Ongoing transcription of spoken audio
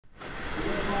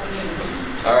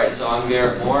Alright, so I'm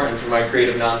Garrett Moore, and for my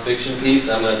creative nonfiction piece,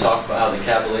 I'm going to talk about how the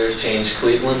Cavaliers changed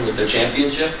Cleveland with their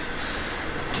championship.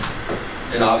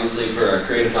 And obviously for a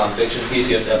creative nonfiction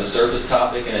piece, you have to have a surface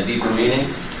topic and a deeper meaning.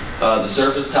 The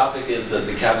surface topic is that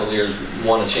the Cavaliers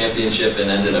won a championship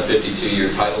and ended a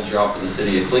 52-year title drought for the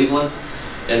city of Cleveland.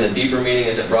 And the deeper meaning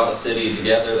is it brought a city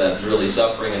together that's really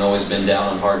suffering and always been down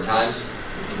on hard times.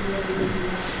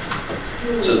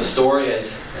 So the story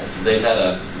is, they've had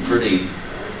a pretty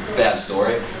bad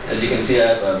story. As you can see, I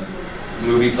have a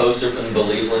movie poster from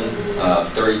Believeland,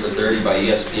 30 for 30 by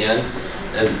ESPN,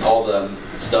 and all the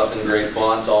stuff in gray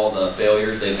fonts, all the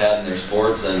failures they've had in their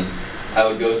sports, and I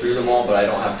would go through them all, but I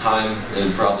don't have time. It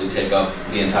would probably take up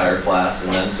the entire class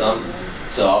and then some.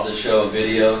 So I'll just show a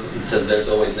video that says "There's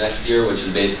always next year," which is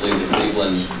basically the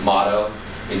Cleveland motto,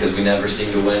 because we never seem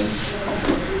to win.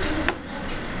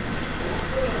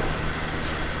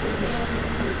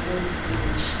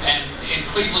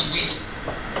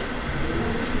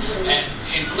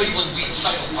 Cleveland, we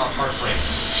title our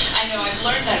heartbreaks. I know, I've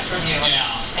learned that from you.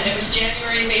 Yeah. And it was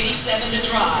January of '87, the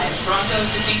drive.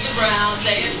 Broncos defeat the Browns,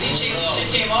 AFC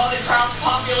Championship game. Oh, the crowd's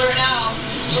popular now.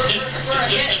 We're a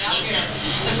hit out here.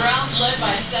 The Browns led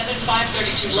by 7,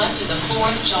 5:32 left in the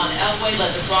fourth. John Elway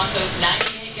led the Broncos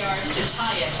 98 yards to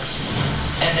tie it.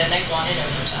 And then they won in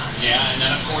overtime. Yeah, and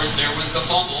then of course there was the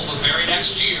fumble the very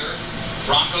next year.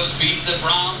 Broncos beat the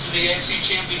Browns in the AFC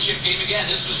Championship game again.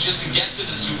 This was just to get to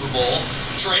the Super Bowl,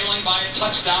 trailing by a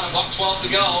touchdown, $1:12 to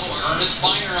go. Ernest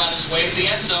Biner on his way to the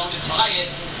end zone to tie it.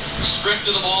 Stripped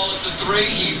of the ball at the 3,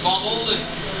 he fumbled,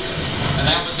 and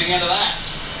that was the end of that.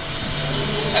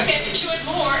 Okay, but 2 and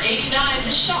more, 89 the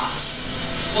shot.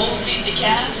 Bulls beat the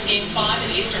Cavs, Game 5 in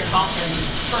the Eastern Conference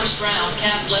first round.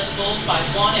 Cavs led the Bulls by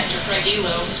 1 after Craig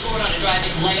Elo scored on a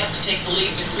driving layup to take the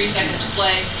lead with 3 seconds to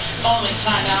play. Following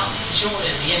timeout,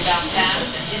 Jordan, the inbound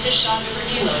pass, and hit the shot over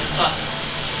Elo at the buzzer.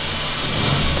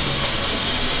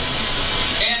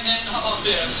 And then, how about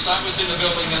this? I was in the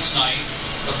building this night.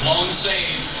 The blown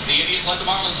save. The Indians led the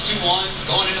Marlins 2-1.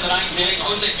 Going into the 9th inning,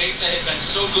 Jose Mesa had been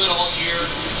so good all year,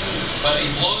 but he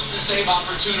blows the save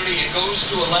opportunity. It goes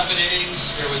to 11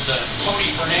 innings. There was a Tony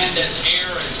Fernandez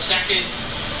error at second.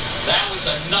 That was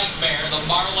a nightmare. The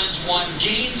Marlins won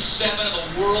Game 7 of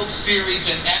the World Series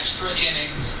in extra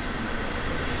innings.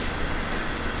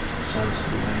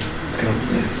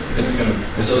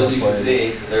 So as you can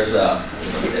see, there's a.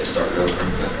 Let me get started over.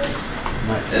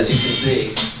 But as you can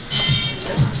see,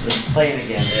 it's playing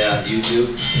again. Yeah,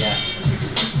 YouTube. Yeah.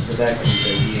 Go back to the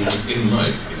In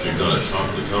life, if you're gonna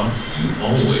talk the talk, you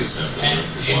always have to and learn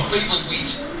to in walk. Cleveland, we.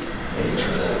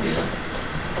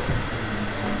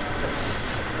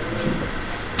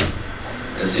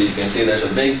 And so you can see, there's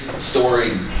a big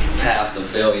storied past of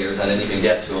failures. I didn't even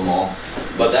get to them all,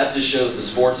 but that just shows the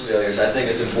sports failures. I think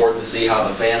it's important to see how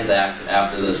the fans act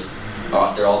after this,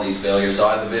 after all these failures. So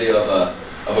I have a video of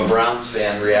a Browns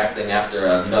fan reacting after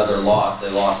another loss. They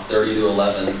lost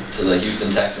 30-11 to the Houston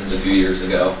Texans a few years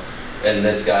ago, and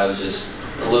this guy was just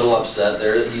a little upset.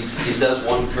 There, he says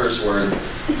one curse word,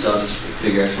 so I just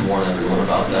figure I should warn everyone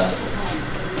about that.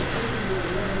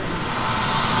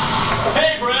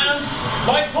 Hey Browns,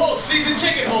 Mike Polk, season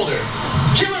ticket holder.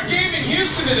 Killer game in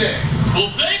Houston today. Well,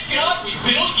 thank God we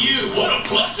built you. What a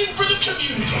blessing for the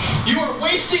community. You are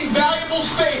wasting valuable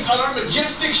space on our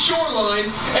majestic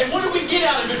shoreline, and what do we get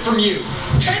out of it from you?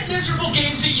 10 miserable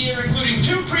games a year, including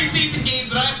 2 preseason games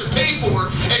that I have to pay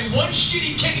for, and 1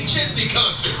 shitty King and Chesney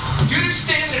concert. Do you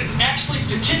understand that it's actually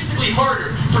statistically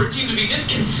harder for a team to be this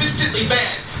consistently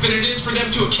bad than it is for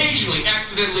them to occasionally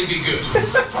accidentally be good?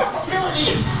 The probability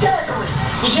is staggering.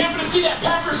 Did you happen to see that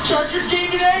Packers-Chargers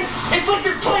game today? It's like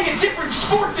they're playing a different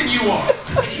sport than you are.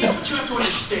 And here's what you have to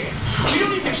understand. We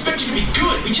don't even expect you to be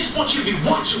good. We just want you to be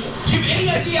watchable. Do you have any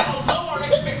idea how low our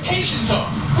expectations are?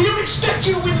 We don't expect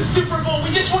you to win the Super Bowl.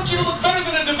 We just want you to look better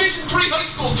than a Division III high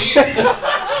school team.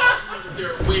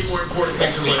 There are way more important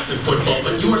things in life than football,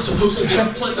 but you are supposed to be a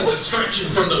pleasant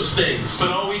distraction from those things. But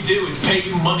all we do is pay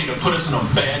you money to put us in a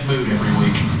bad mood every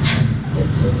week.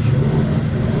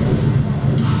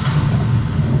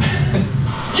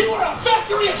 You are a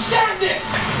factory of sadness!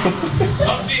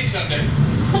 I'll see you Sunday.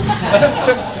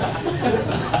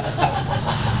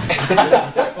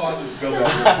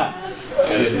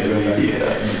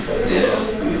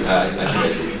 I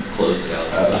closed it out.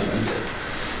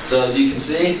 So as you can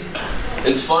see,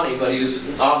 it's funny, but he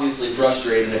was obviously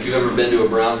frustrated. And if you've ever been to a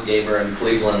Browns game or in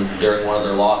Cleveland during one of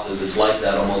their losses, it's like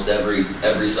that almost every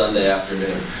Sunday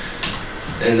afternoon.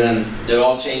 And then it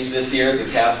all changed this year. The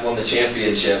Cavs won the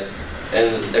championship,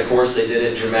 and of course they did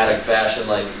it in dramatic fashion,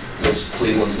 like which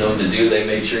Cleveland's known to do. They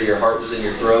made sure your heart was in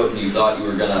your throat and you thought you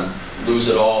were gonna lose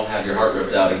it all and have your heart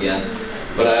ripped out again.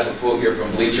 But I have a quote here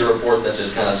from Bleacher Report that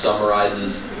just kind of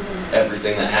summarizes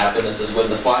everything that happened. It says, when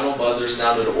the final buzzer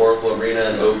sounded at Oracle Arena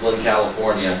in Oakland,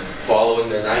 California, following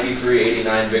their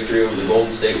 93-89 victory over the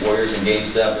Golden State Warriors in Game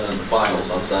 7 of the finals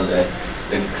on Sunday,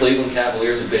 the Cleveland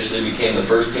Cavaliers officially became the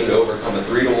first team to overcome a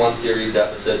 3-1 series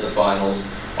deficit in the finals,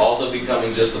 also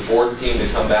becoming just the fourth team to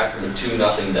come back from a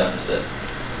 2-0 deficit.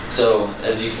 So,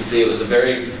 as you can see, it was a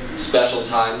very special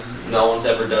time. No one's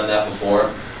ever done that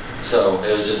before. So,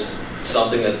 it was just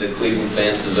something that the Cleveland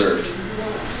fans deserved.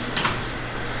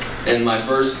 And my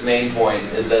first main point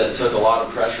is that it took a lot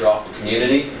of pressure off the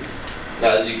community.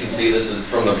 As you can see, this is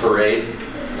from the parade.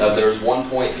 There was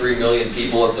 1.3 million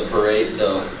people at the parade,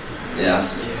 so yeah,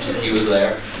 he was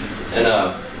there. And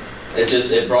it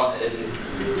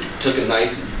took a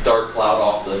nice dark cloud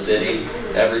off the city.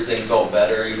 Everything felt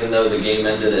better, even though the game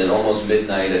ended at almost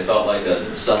midnight. It felt like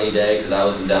a sunny day because I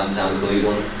was in downtown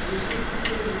Cleveland.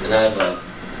 And I have a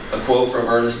quote from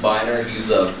Ernest Biner. He's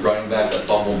the running back that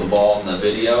fumbled the ball in the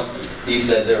video. He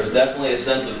said, there was definitely a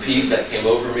sense of peace that came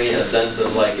over me, a sense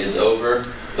of like it's over.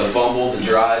 The fumble, the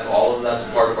drive, all of that's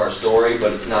part of our story,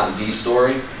 but it's not the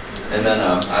story. And then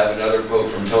I have another quote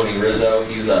from Tony Rizzo.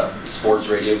 He's a sports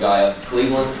radio guy up in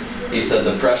Cleveland. He said,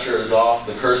 the pressure is off,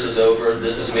 the curse is over.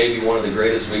 This is maybe one of the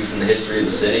greatest weeks in the history of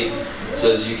the city. So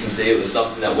as you can see, it was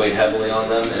something that weighed heavily on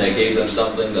them, and it gave them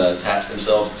something to attach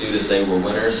themselves to say we're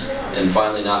winners, and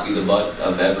finally not be the butt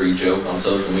of every joke on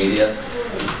social media.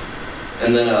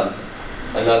 And then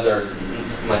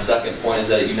my second point is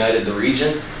that it united the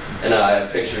region, and I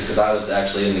have pictures because I was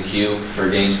actually in the queue for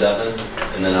Game 7,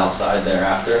 and then outside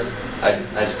thereafter.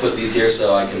 I put these here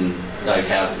so I can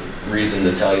have reason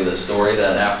to tell you the story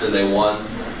that after they won,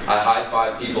 I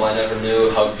high-fived people I never knew,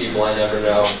 hugged people I never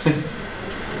know.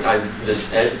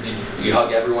 You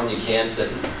hug everyone you can,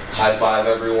 high-five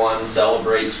everyone,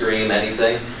 celebrate, scream,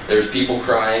 anything. There's people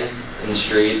crying in the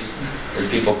streets. There's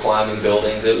people climbing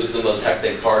buildings. It was the most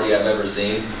hectic party I've ever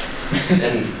seen.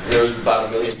 And there was about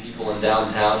 1 million people in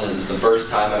downtown, and it was the first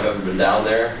time I've ever been down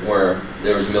there where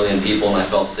there was 1 million people and I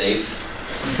felt safe.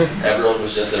 Everyone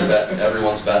was just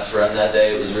everyone's best friend that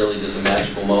day. It was really just a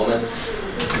magical moment.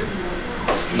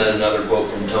 And then another quote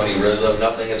from Tony Rizzo,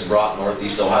 nothing has brought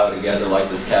Northeast Ohio together like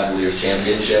this Cavaliers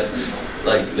championship.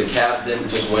 Like, the Cavs didn't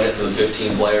just win it for the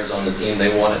 15 players on the team,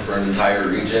 they won it for an entire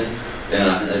region.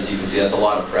 And as you can see, that's a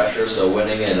lot of pressure, so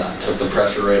winning it took the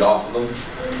pressure right off of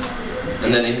them.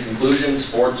 And then in conclusion,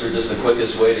 sports are just the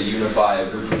quickest way to unify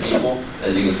a group of people,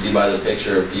 as you can see by the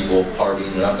picture of people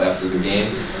partying it up after the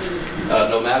game.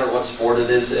 No matter what sport it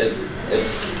is,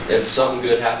 if something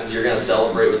good happens, you're going to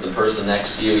celebrate with the person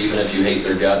next to you, even if you hate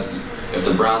their guts. If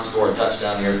the Browns score a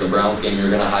touchdown, you're at the Browns game, you're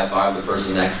going to high-five the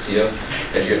person next to you.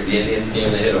 If you're at the Indians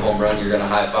game, they hit a home run, you're going to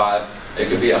high-five. It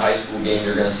could be a high school game,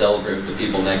 you're going to celebrate with the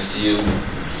people next to you.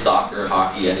 Soccer,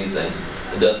 hockey, anything.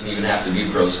 It doesn't even have to be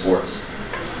pro sports.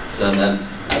 So then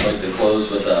I'd like to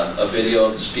close with a video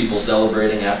of just people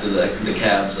celebrating after the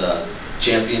Cavs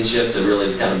championship to really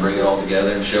just kind of bring it all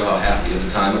together and show how happy of a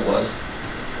time it was.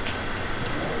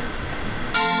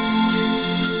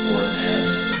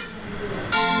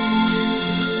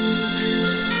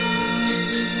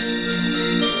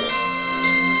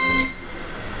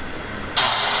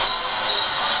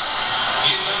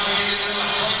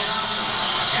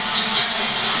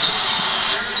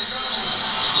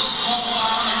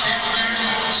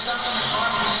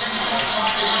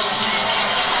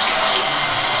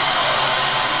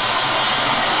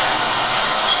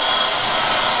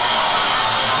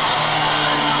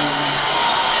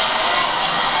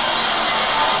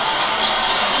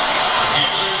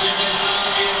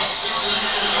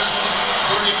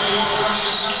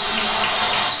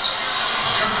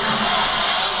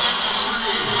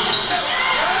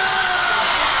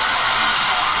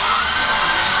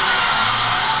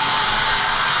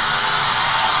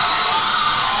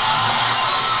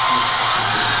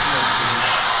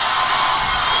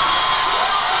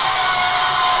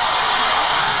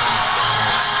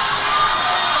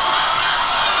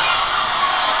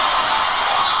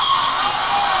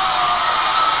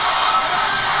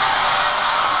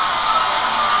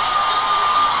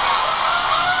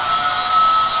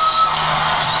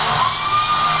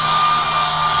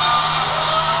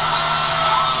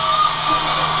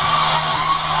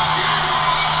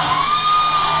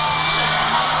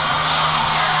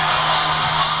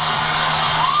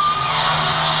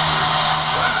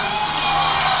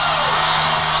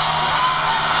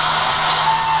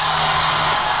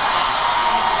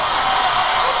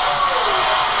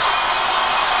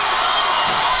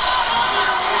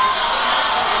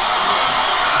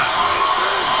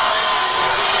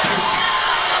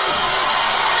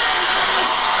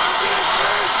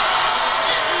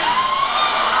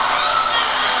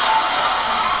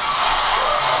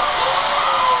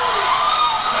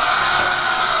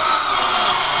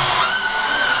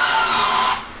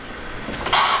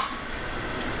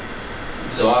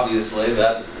 So obviously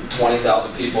that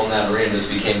 20,000 people in that arena just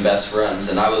became best friends,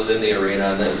 and I was in the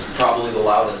arena, and it was probably the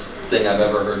loudest thing I've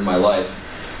ever heard in my life.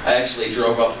 I actually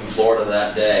drove up from Florida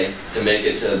that day to make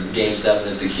it to Game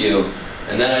 7 at the Q,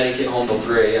 and then I didn't get home till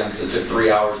 3 a.m. because it took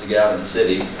 3 hours to get out of the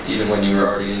city, even when you were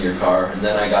already in your car. And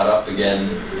then I got up again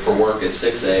for work at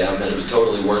 6 a.m. and it was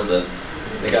totally worth it.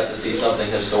 I got to see something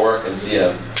historic and see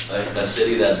a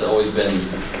city that's always been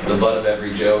the butt of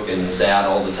every joke and sad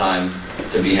all the time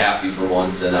to be happy for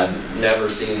once. And I've never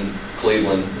seen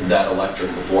Cleveland that electric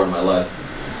before in my life.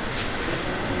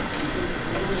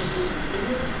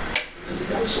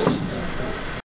 Sources.